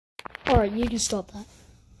Alright, you can stop that.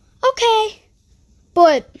 Okay.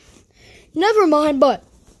 But, never mind, but,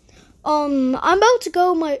 I'm about to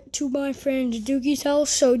go to my friend Dookie's house,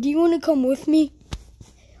 so do you want to come with me?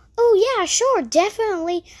 Oh, yeah, sure,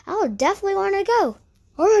 definitely. I would definitely want to go.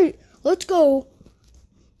 Alright, let's go.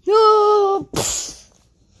 No!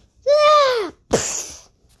 Ah!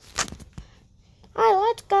 Alright,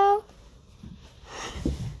 let's go.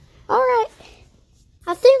 Alright,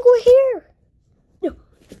 I think we're here.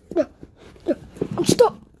 No, I'm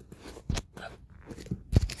stuck.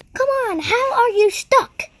 Come on, how are you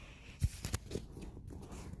stuck?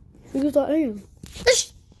 Because I am.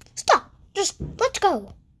 Just stop. Just let's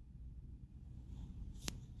go.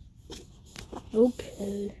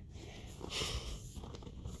 Okay.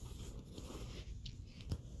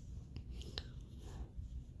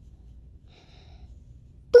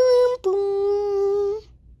 Boom, boom.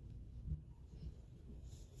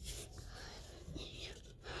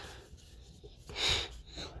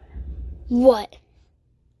 What?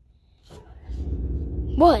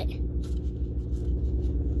 What?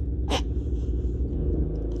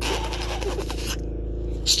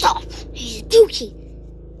 Stop! He's a Dookie.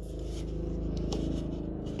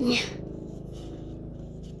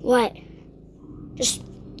 What? Just...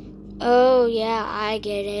 Oh, yeah, I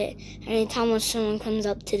get it. Anytime when someone comes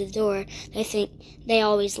up to the door, they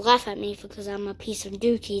always laugh at me because I'm a piece of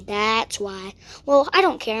Dookie. That's why. Well, I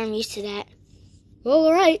don't care. I'm used to that. Well,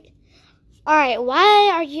 alright. Alright, why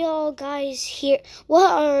are y'all guys here? What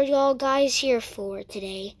are y'all guys here for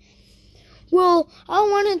today? Well, I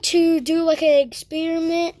wanted to do like an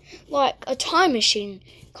experiment, like a time machine,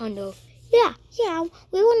 kind of. Yeah,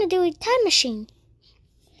 we want to do a time machine.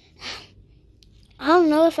 I don't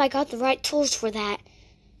know if I got the right tools for that.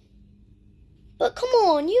 But come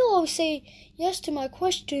on, you always say yes to my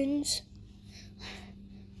questions.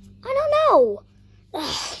 I don't know.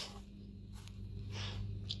 Ugh.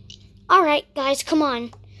 Alright, guys, come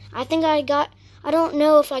on. I don't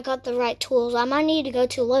know if I got the right tools. I might need to go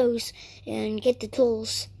to Lowe's and get the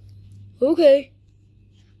tools. Okay.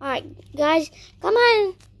 Alright, guys, come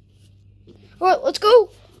on. Alright, let's go.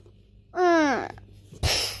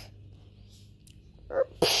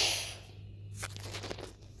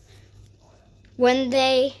 When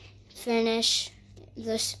they finish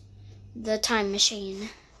the time machine,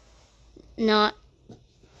 not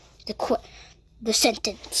the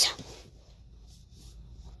sentence.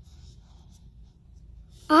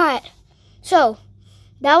 Alright, so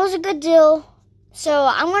that was a good deal. So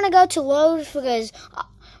I'm gonna go to Lowe's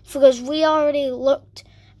because we already looked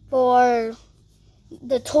for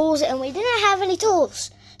the tools and we didn't have any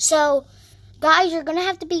tools. So guys, you're gonna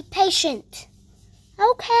have to be patient.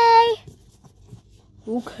 Okay.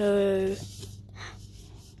 Okay.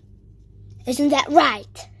 Isn't that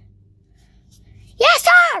right? Yes,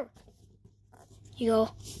 sir! You go.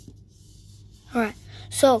 Alright,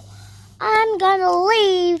 so I'm gonna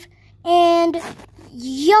leave and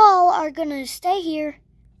y'all are gonna stay here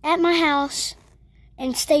at my house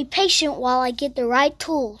and stay patient while I get the right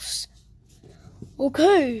tools.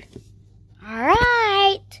 Okay.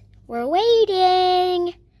 Alright, we're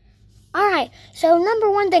waiting. Alright, so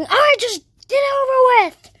number one thing, alright, just get over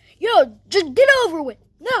with. Yo, just get over with.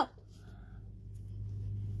 No.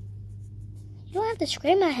 You don't have to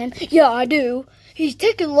scream at him. Yeah, I do. He's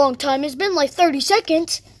taking a long time. It's been like 30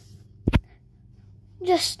 seconds.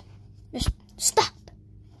 Just stop.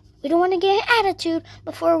 We don't want to get an attitude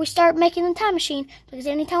before we start making the time machine. Because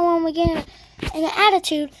anytime when we get an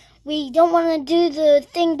attitude, we don't want to do the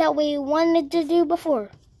thing that we wanted to do before.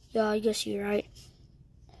 Yeah, I guess you're right.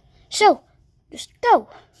 So, just go.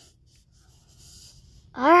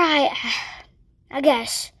 Alright, I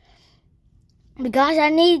guess. Because I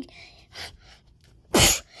need...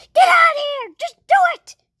 Get out of here! Just do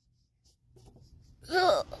it!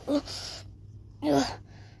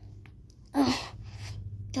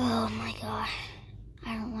 Oh my god.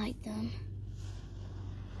 I don't like them.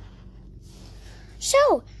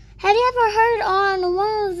 So, have you ever heard on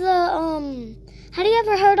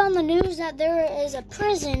the news that there is a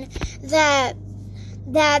prison that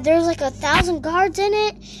there's like 1,000 guards in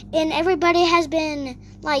it and everybody has been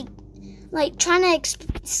like trying to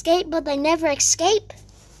escape but they never escape?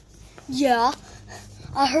 Yeah,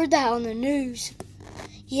 I heard that on the news.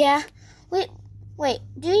 Yeah. Wait,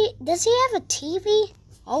 does he have a TV?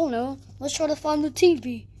 I don't know. Let's try to find the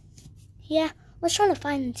TV. Yeah, let's try to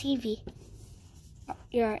find the TV.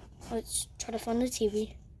 You're right. Let's try to find the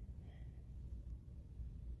TV.